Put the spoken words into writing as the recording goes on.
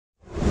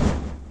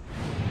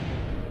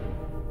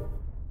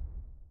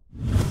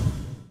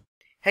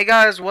Hey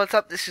guys, what's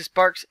up? This is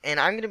Sparks, and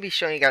I'm going to be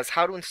showing you guys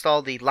how to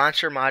install the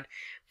launcher mod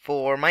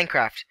for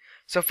Minecraft.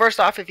 So first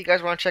off, if you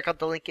guys want to check out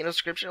the link in the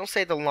description, it'll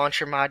say the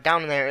launcher mod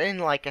down there,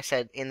 and like I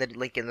said, in the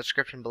link in the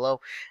description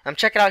below.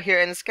 Check it out here,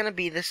 and it's going to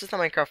be, this is the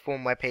Minecraft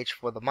forum webpage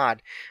for the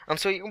mod.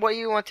 So what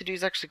you want to do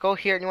is actually go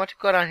here, and you want to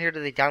go down here to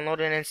the download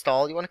and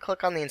install. You want to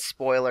click on the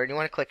spoiler, and you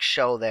want to click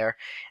show there.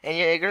 And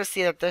you're going to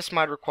see that this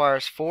mod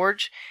requires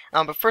Forge.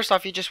 But first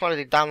off, you just wanted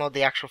to download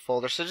the actual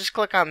folder. So just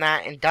click on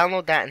that and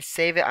download that and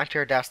save it onto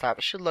your desktop.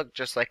 It should look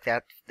just like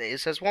that. It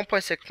says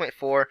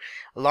 1.6.4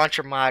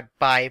 launcher mod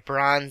by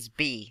Bronze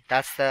B.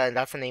 That's the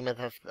name of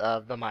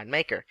the mod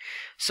maker.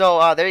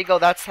 So there you go.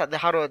 That's how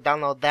to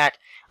download that.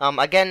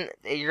 Again,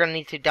 you're gonna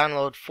need to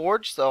download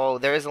Forge. So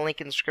there is a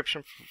link in the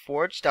description for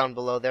Forge down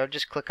below there.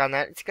 Just click on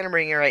that. It's gonna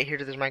bring you right here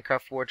to this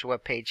Minecraft Forge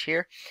webpage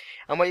here.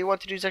 And what you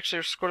want to do is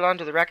actually scroll down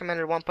to the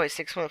recommended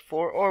 1.6.4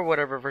 or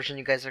whatever version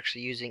you guys are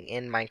actually using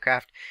in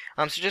Minecraft.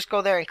 So just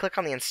go there and click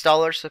on the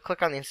installer. So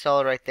click on the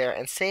installer right there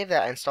and save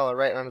that installer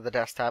right onto the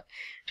desktop,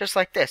 just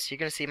like this. You're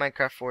gonna see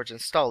Minecraft Forge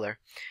installer.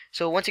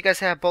 So once you guys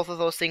have both of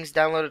those things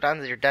downloaded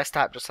onto your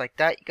desktop, just like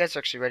that, you guys are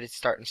actually ready to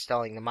start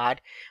installing the mod.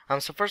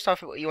 So first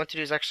off, what you want to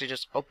do is actually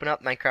just open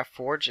up Minecraft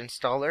Forge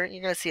installer.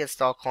 You're gonna see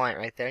install client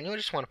right there, and you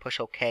just want to push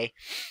OK.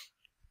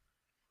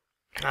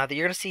 You're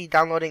going to see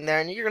downloading there,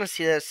 and you're going to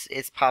see this,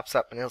 it pops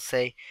up and it'll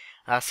say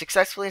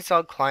successfully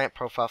installed client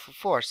profile for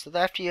Forge. So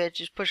after you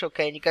just push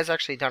OK, and you guys are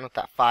actually done with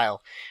that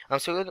file.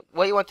 So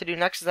what you want to do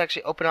next is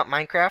actually open up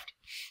Minecraft,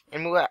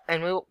 and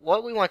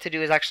what we want to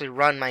do is actually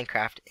run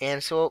Minecraft.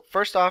 And so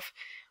first off,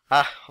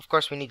 of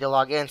course we need to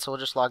log in, so we'll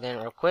just log in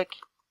real quick.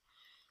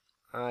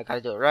 I gotta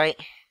do it right.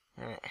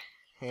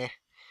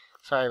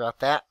 Sorry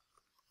about that.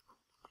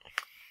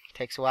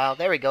 Takes a while.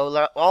 There we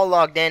go. All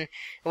logged in. And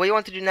what you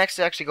want to do next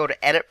is actually go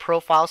to edit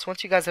profile. So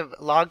once you guys have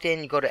logged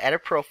in, you go to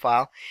edit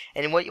profile,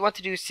 and what you want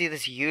to do is see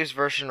this used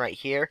version right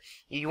here.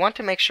 You want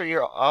to make sure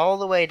you're all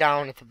the way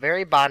down at the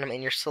very bottom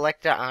and you're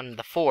selected on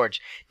the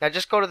Forge. Now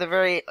just go to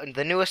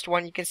the newest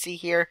one you can see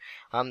here.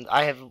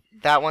 I have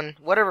that one,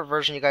 whatever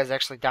version you guys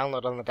actually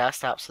download on the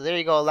desktop. So there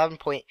you go,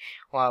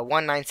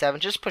 11.197.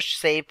 Just push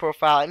save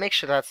profile and make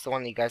sure that's the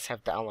one that you guys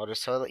have downloaded,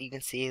 so that you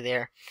can see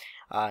there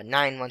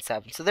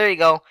 917. So there you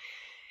go.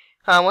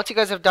 Once you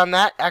guys have done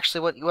that,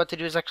 actually what you want to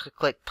do is actually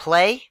click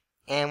play.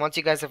 And once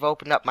you guys have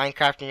opened up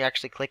Minecraft and you're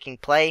actually clicking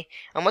play,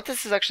 what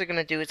this is actually going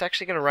to do is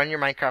actually going to run your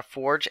Minecraft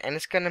Forge, and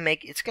it's going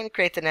to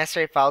create the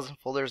necessary files and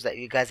folders that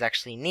you guys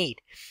actually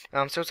need.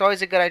 So it's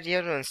always a good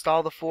idea to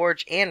install the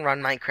Forge and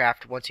run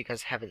Minecraft once you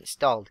guys have it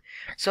installed.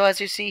 So as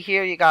you see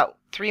here, you got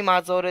 3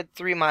 mods loaded,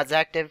 3 mods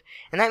active,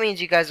 and that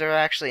means you guys are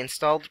actually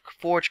installed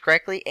Forge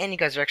correctly, and you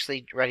guys are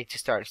actually ready to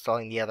start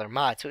installing the other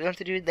mods. So what you have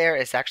to do there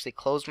is actually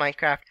close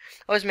Minecraft.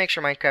 Always make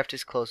sure Minecraft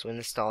is closed when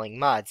installing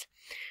mods.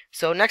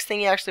 So next thing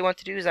you actually want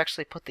to do is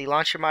actually put the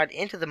launcher mod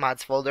into the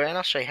mods folder, and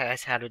I'll show you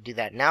guys how to do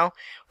that now.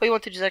 What you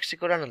want to do is actually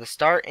go down to the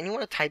start, and you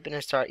want to type in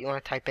you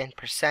want to type in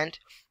 %appdata.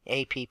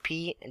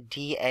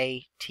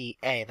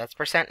 That's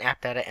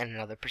 %appdata and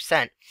another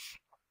 %.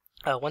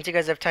 Once you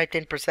guys have typed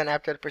in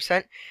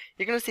 %appdata%,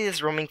 you're going to see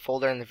this roaming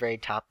folder in the very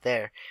top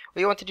there. What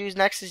you want to do is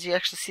next is you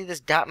actually see this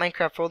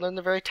 .minecraft folder in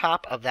the very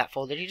top of that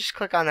folder. You just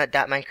click on that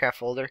 .minecraft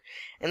folder,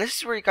 and this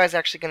is where you guys are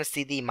actually going to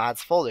see the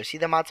mods folder. See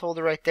the mods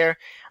folder right there?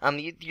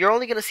 You're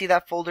only going to see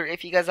that folder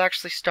if you guys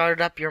actually started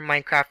up your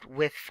Minecraft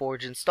with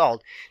Forge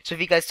installed. So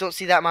if you guys don't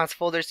see that mods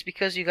folder, it's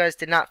because you guys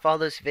did not follow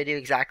this video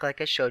exactly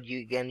like I showed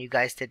you. Again, you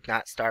guys did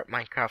not start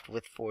Minecraft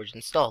with Forge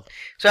installed.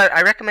 So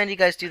I recommend you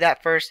guys do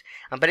that first,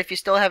 but if you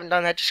still haven't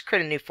done that, just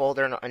create a new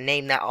folder and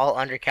name that all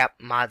undercap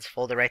mods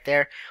folder right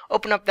there.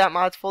 Open up that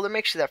mods folder,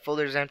 make sure that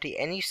folder is empty,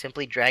 and you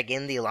simply drag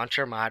in the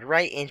launcher mod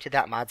right into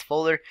that mods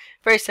folder.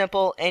 Very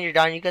simple, and you're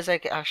done. You guys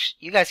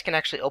can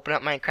actually open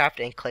up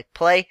Minecraft and click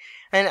play.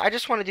 And I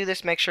just want to do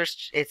this, make sure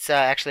it's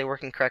actually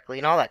working correctly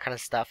and all that kind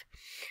of stuff.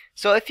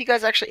 So if you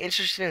guys are actually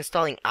interested in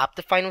installing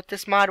Optifine with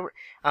this mod, what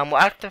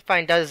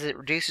Optifine does is it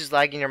reduces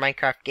lag in your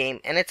Minecraft game,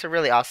 and it's a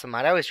really awesome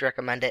mod. I always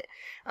recommend it.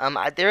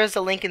 There is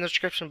a link in the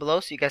description below,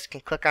 so you guys can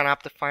click on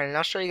Optifine, and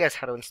I'll show you guys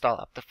how to install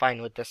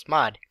Optifine with this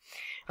mod.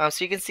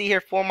 So you can see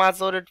here 4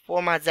 mods loaded,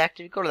 4 mods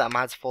active. You go to that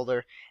mods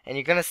folder, and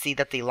you're going to see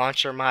that the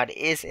launcher mod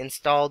is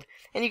installed,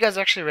 and you guys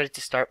are actually ready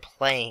to start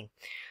playing.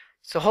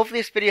 So hopefully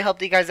this video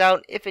helped you guys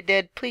out. If it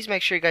did, please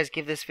make sure you guys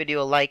give this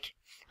video a like.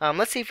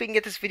 Let's see if we can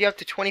get this video up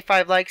to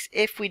 25 likes.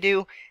 If we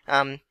do,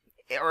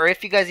 or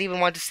if you guys even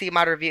want to see a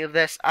mod review of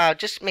this,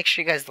 just make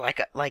sure you guys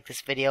like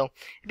this video.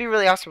 It'd be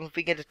really awesome if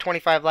we get to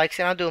 25 likes,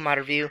 and I'll do a mod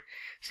review.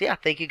 So yeah,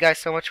 thank you guys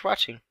so much for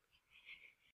watching.